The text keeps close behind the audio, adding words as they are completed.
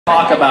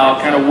talk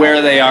about kind of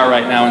where they are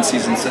right now in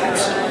season 6?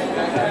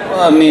 Well,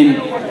 I mean,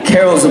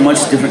 Carol's a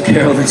much different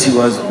Carol than she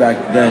was back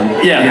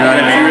then. Yeah, you know what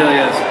I mean? She really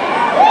is.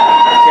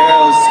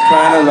 Carol's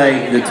kind of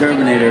like the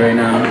Terminator right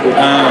now.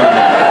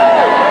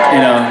 You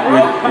know,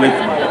 with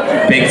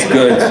baked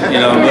goods. You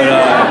know, but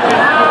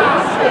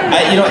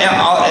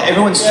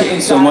everyone's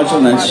changed so much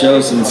on that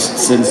show since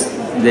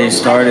they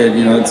started.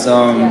 You know, it's you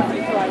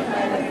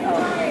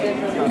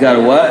got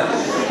a what?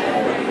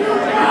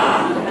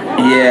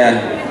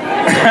 Yeah.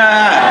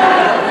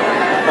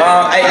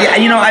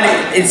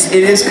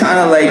 It is kind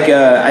of like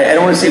I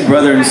don't want to say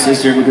brother and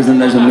sister because then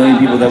there's a million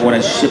people that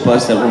want to ship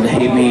us that will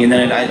hate me, and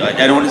then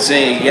I don't want to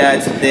say yeah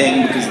it's a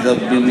thing because there'll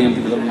be a million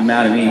people that will be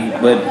mad at me.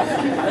 But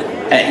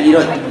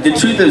the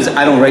truth is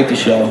I don't write the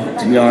show,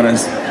 to be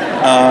honest,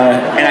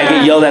 and I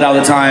get yelled at all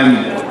the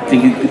time.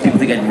 People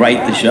think I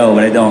write the show,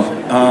 but I don't.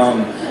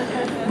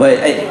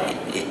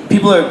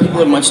 People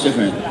are much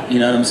different, you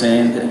know what I'm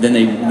saying, than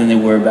they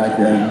were back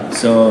then.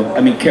 So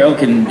I mean, Carol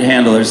can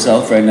handle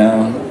herself right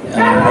now.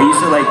 I used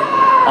to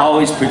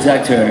always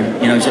protect her.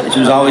 You know, she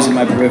was always in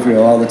my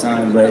peripheral all the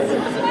time. But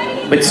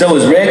so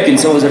was Rick, and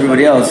so was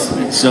everybody else.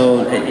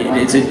 So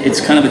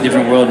it's kind of a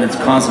different world, and it's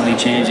constantly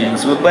changing.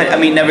 So, but I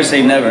mean, never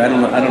say never. I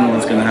don't know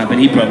what's gonna happen.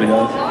 He probably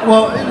does.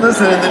 Well,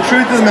 listen. The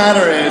truth of the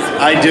matter is,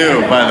 I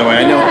do. By the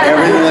way, I know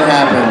everything that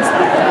happens.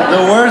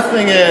 The worst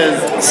thing is,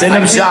 send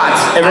them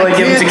shots. Everyone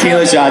give them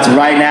tequila shots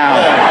right now.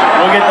 Yeah.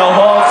 We'll get the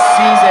whole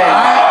season.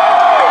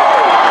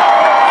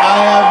 I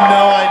have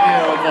no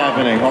idea what's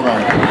happening. Hold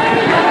on.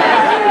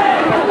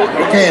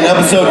 Okay, in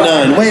episode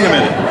 9. Wait a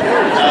minute.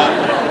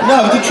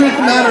 No, but the truth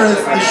of the matter is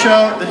the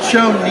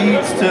show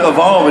needs to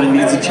evolve and it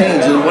needs to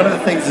change. And one of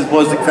the things that's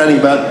most exciting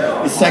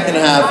about the second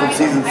half of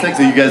season 6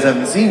 that you guys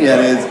haven't seen yet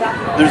is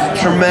there's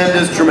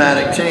tremendous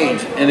dramatic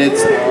change. And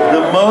it's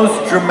the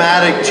most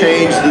dramatic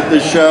change that the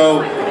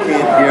show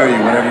can't hear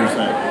you, whatever you're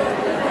saying.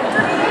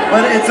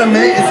 But it's an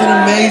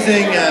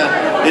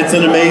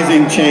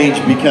amazing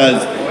change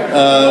because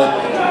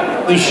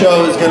the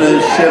show is going to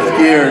shift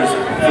gears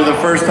for the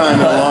first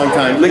time in a long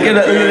time. Look at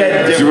that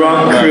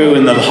drunk crew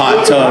in the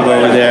hot tub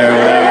over there.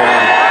 Whatever.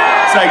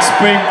 It's like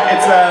spring.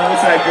 It's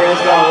like Girls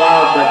Gone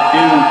Wild, but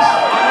dudes.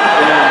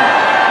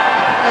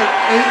 Yeah.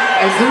 Hey,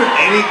 is there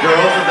any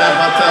girls in that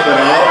hot tub at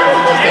all? Or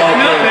is it just all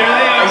No, there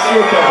they are. I see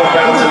a couple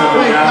bouncing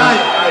up and down.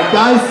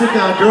 Guys, sit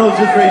down. Girls,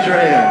 just raise your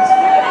hands.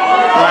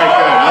 All right,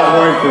 good. I was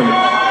worried for a minute.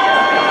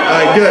 All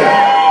right, good.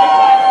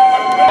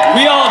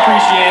 We all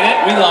appreciate it.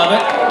 We love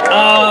it.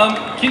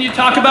 Can you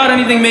talk about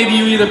anything maybe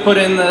you either put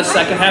in the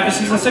second half of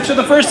season 6 or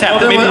the first half?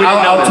 Well,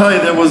 I'll tell you,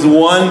 there was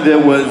one that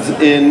was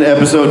in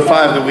episode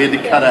 5 that we had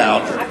to cut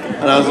out,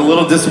 and I was a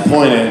little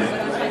disappointed.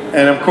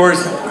 And of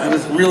course, I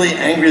was really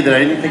angry that I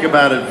didn't think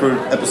about it for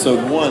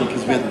episode 1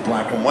 because we had the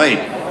black and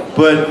white.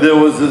 But there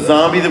was a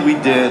zombie that we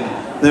did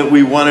that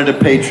we wanted to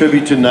pay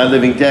tribute to Not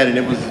Living Dead, and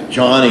it was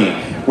Johnny.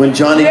 When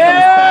Johnny comes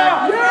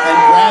back and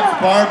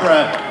grabs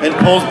Barbara and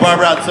pulls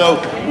Barbara out.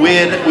 So we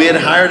had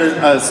hired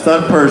a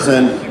stunt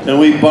person, and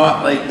we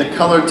bought the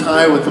colored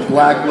tie with the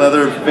black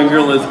leather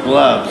fingerless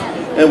gloves,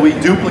 and we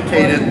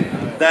duplicated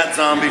that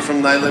zombie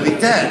from Night Living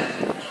Dead.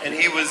 And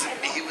he was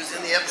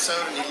in the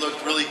episode, and he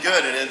looked really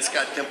good. And then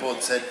Scott Gimple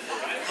had said,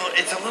 "Oh,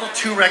 it's a little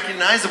too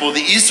recognizable.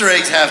 The Easter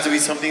eggs have to be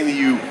something that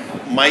you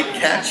might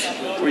catch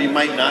or you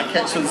might not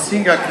catch." So the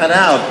scene got cut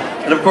out.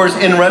 And of course,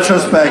 in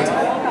retrospect,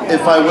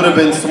 if I would have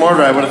been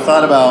smarter, I would have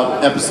thought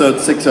about episode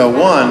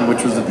 601,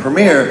 which was the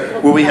premiere,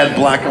 where we had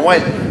black and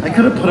white. I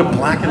could have put a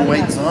black and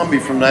white zombie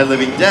from Night of the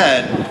Living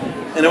Dead,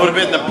 and it would have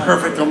been the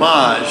perfect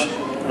homage,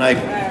 and I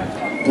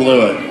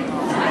blew it.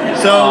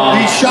 So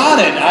we shot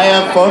it. I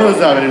have photos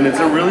of it, and it's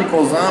a really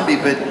cool zombie,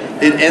 but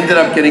it ended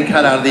up getting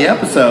cut out of the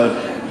episode.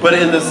 But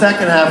in the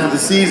second half of the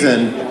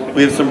season,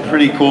 we have some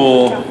pretty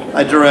cool.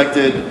 I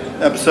directed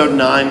episode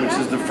 9, which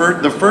is the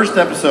first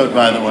episode,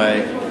 by the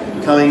way,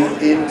 coming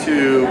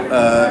into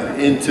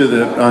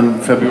on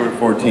February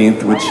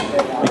 14th, which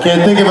I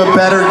can't think of a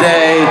better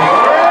day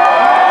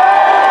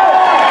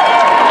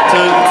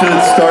to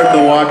start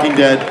The Walking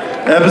Dead.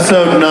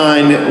 Episode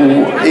 9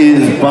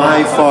 is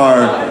by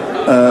far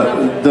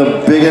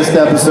the biggest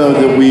episode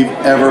that we've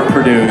ever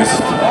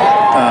produced,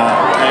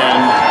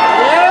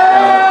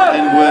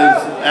 and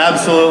was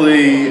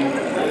absolutely.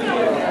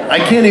 I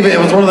can't even. It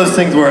was one of those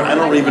things where I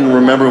don't even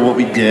remember what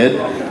we did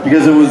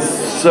because it was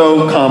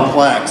so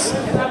complex.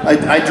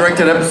 I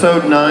directed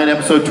episode 9,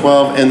 episode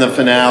 12, and the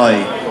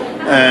finale.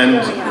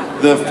 And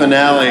the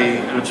finale,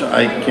 which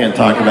I can't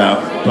talk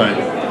about, but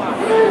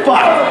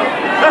fuck.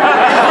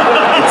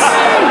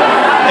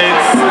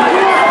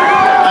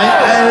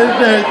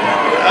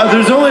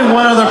 There's only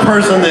one other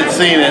person that's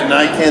seen it, and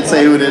I can't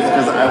say who it is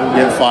because I will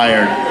get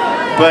fired.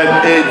 But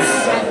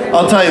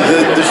I'll tell you,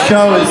 the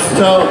show is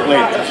so,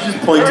 wait, did you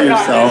just point to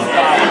yourself?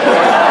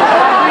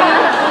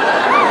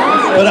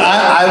 But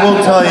I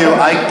will tell you,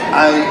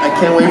 I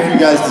can't wait for you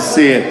guys to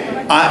see it.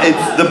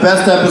 It's the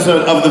best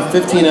episode of the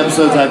 15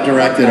 episodes I've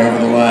directed over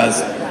the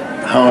last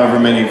however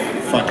many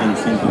fucking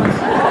seasons.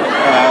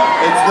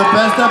 It's the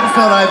best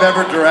episode I've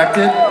ever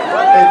directed.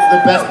 It's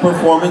the best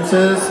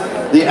performances.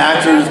 the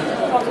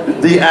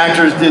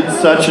actors did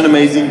such an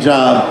amazing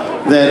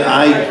job that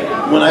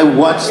when I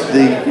watched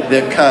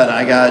the cut,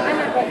 I got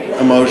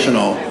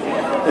emotional.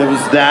 It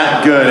was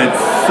that good.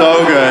 It's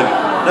so good.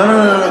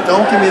 No,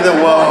 don't give me the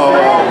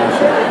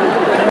whoa.